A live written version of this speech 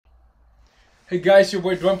Hey guys, your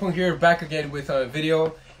boy Dwampong here, back again with a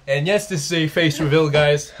video. And yes, this is a face reveal,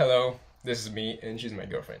 guys. Hello, this is me, and she's my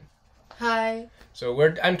girlfriend. Hi. So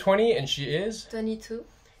I'm 20, and she is 22.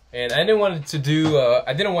 And I didn't want to do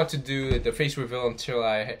the face reveal until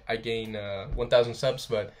I gain 1,000 subs,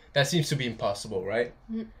 but that seems to be impossible, right?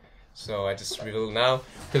 Mm-hmm. So I just revealed now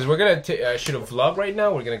because we're gonna shoot a vlog right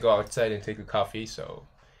now. We're gonna go outside and take a coffee. So,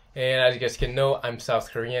 and as you guys can know, I'm South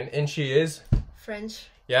Korean, and she is French.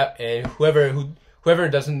 Yeah, and whoever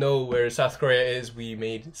doesn't know where South Korea is, we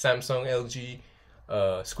made Samsung, LG,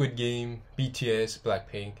 Squid Game, BTS,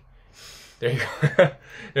 Blackpink. There you go.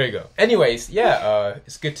 There you go. Anyways, yeah,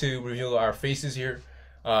 it's good to reveal our faces here.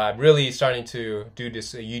 I'm really starting to do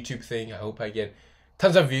this YouTube thing. I hope I get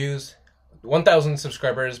tons of views, 1,000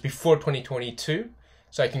 subscribers before 2022,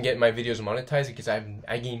 so I can get my videos monetized because I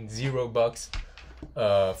gained $0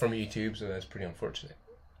 from YouTube, so that's pretty unfortunate.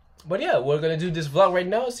 But yeah, we're gonna do this vlog right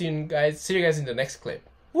now. See you guys in the next clip.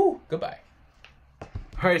 Woo! Goodbye.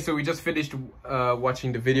 Alright, so we just finished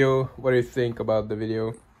watching the video. What do you think about the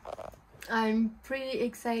video? I'm pretty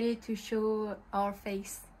excited to show our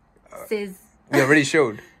face. We already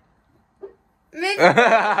showed.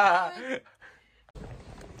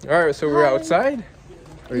 Alright, so we're outside.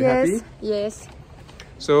 Are you happy? Yes.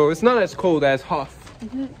 So it's not as cold as Hoth.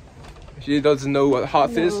 Mm-hmm. She doesn't know what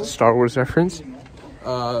Hoth is. Star Wars reference.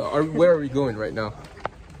 Where are we going right now?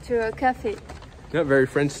 To a cafe. Not very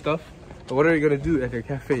French stuff. But what are you gonna do at the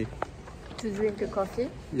cafe? To drink a coffee.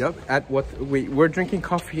 Yep. At what? Wait, we're drinking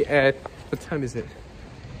coffee at what time is it?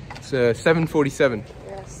 It's 7:47.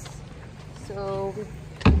 Yes. So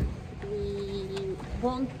we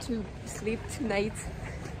want to sleep tonight.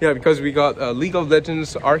 Yeah, because we got League of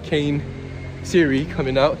Legends Arcane series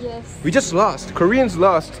coming out. Yes. We just lost. Koreans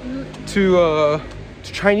lost to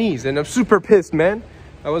Chinese, and I'm super pissed, man.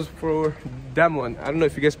 I was for damn one. I don't know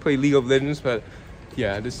if you guys play League of Legends, but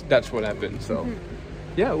yeah, that's what happened. So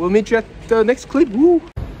yeah, we'll meet you at the next clip. Woo!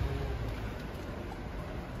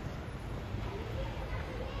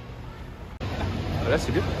 Oh, that's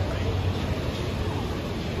good.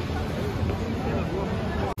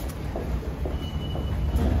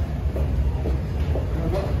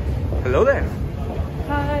 Hello there.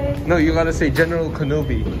 Hi. No, you gotta say General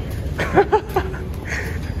Kenobi.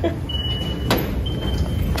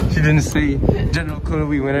 She didn't say General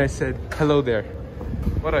Kenobi when I said hello there.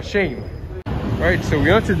 What a shame. Alright, so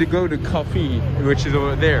we wanted to go to coffee, which is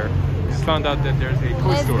over there. Just found out that there's a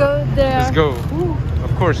toy store. Let's go there. Let's go. Ooh.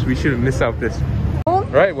 Of course, we shouldn't miss out this.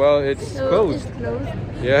 Right, well, it's closed. It's closed.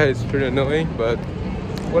 Yeah, it's pretty annoying, but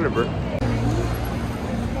whatever.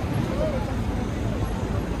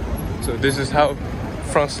 So this is how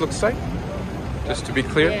France looks like, just to be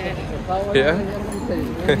clear. Yeah.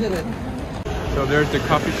 So there's the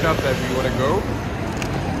coffee shop that we want to go.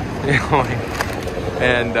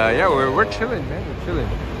 And yeah, we're chilling, man. We're chilling.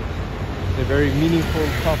 It's a very meaningful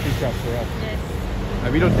coffee shop for us. Yes.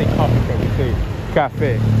 We don't say coffee shop, we say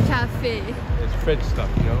cafe. Cafe. It's French stuff,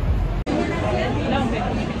 you know.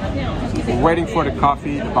 We're waiting for the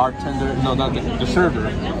coffee, the bartender. No, not the server.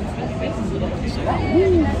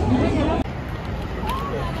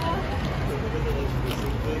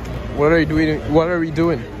 What are you doing? What are we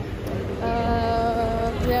doing?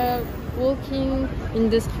 We are walking in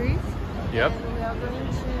the street. Yep. And we are going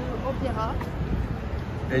to Opera.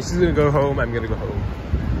 And she's gonna go home. I'm gonna go home.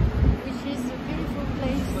 Which is a beautiful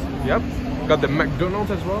place. Yep. Got the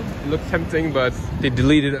McDonald's as well. It looks tempting, but they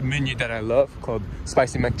deleted a menu that I love called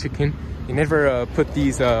Spicy McChicken. They never put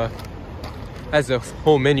these as a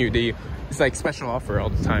whole menu. It's like special offer all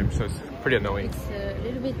the time, so it's pretty annoying. It's a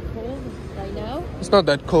little bit cold right now. It's not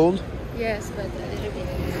that cold. Yes, but a little bit.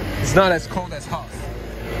 It's not as cold as Hoth.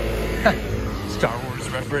 Star Wars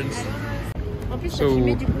reference. En plus, So, tu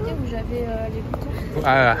mets du côté où j'avais les boutons.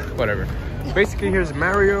 Whatever. So basically, here's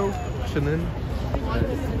Mario chilling.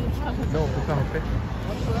 Non, on peut pas rentrer.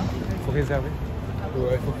 Faut réserver.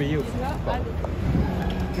 Ouais, faut payer aussi.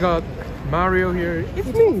 We got Mario here.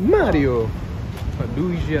 It's me, Mario. Got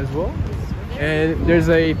Luigi as well. And there's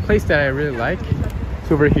a place that I really like.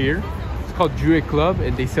 It's over here. It's called Jewelry Club,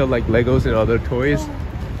 and they sell like Legos and other toys.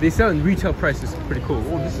 They sell in retail prices. Pretty cool.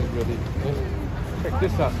 Oh, this is really cool. Check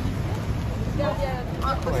this out.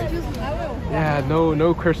 Yeah,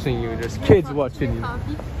 no cursing you. There's kids watching you.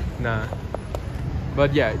 Nah.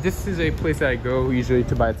 But yeah, this is a place that I go usually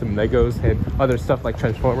to buy some Legos and other stuff like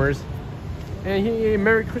Transformers. And hey,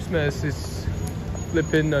 Merry Christmas. It's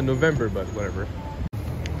flipping November, but whatever.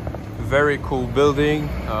 Very cool building.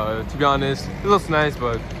 To be honest, it looks nice,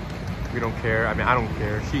 but we don't care. I mean, I don't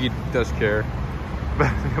care. She does care,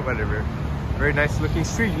 but whatever. Very nice looking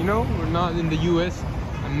street, you know. We're not in the US.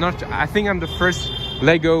 I think I'm the first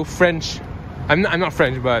Lego French. I'm not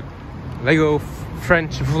French, but Lego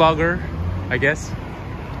French vlogger, I guess.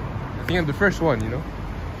 I think I'm the first one, you know.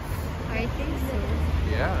 I think so.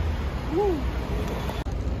 Yeah. Woo.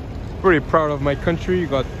 Pretty proud of my country. You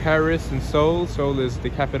got Paris and Seoul. Seoul is the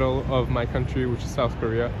capital of my country, which is South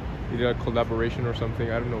Korea. We did a collaboration or something.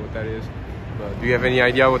 I don't know what that is. But do you have any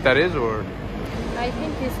idea what that is, or? I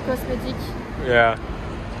think it's cosmetic. Yeah.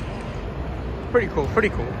 Pretty cool. Pretty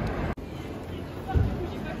cool.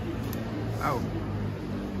 Ow.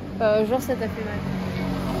 Genre ça t'a fait mal.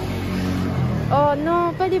 Oh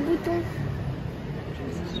non, pas les boutons.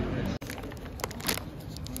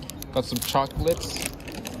 Got some chocolates.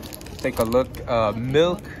 Take a look.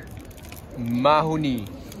 Milk Mahoney.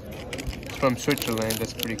 It's from Switzerland.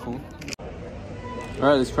 That's pretty cool. All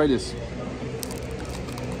right, let's try this.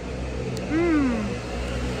 Mmm.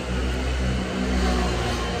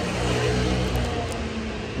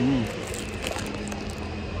 Mm.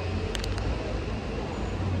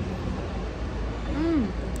 Mmm.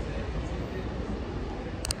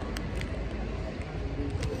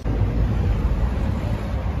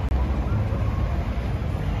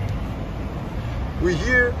 We're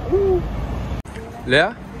here. Woo.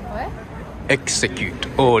 Léa? Ouais. Execute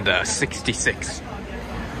Order 66.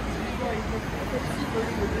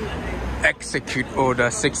 Execute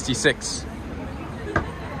Order 66.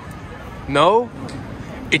 No?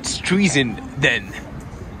 It's treason then.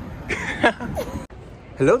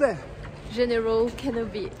 Hello there. General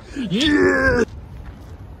Kenobi. Yeah!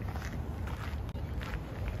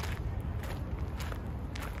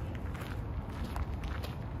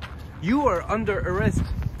 You are under arrest,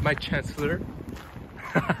 my chancellor.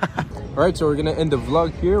 Alright, so we're gonna end the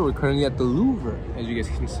vlog here. We're currently at the Louvre. As you guys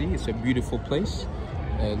can see, it's a beautiful place.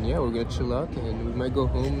 And yeah, we're gonna chill out and we might go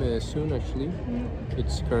home soon actually.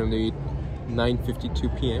 It's currently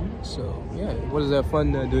 9:52 p.m. So yeah, it was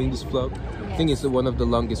fun doing this vlog. I think it's one of the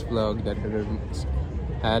longest vlog that I've ever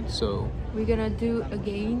had, so We're gonna do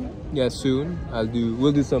again. yeah, soon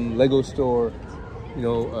we'll do some Lego store, you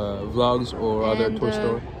know, vlogs or other toy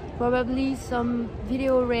store. Probably some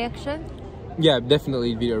video reaction. Yeah,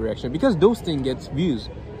 definitely video reaction because those things gets views.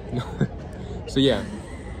 So yeah,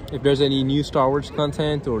 if there's any new Star Wars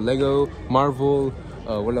content or Lego, Marvel,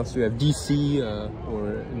 what else do we have? DC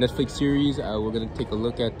or Netflix series, we're gonna take a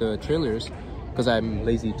look at the trailers because I'm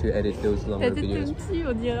lazy to edit those longer videos.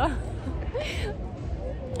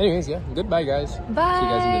 Anyways, yeah, goodbye guys. Bye. See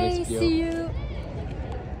you guys in the next video. See you.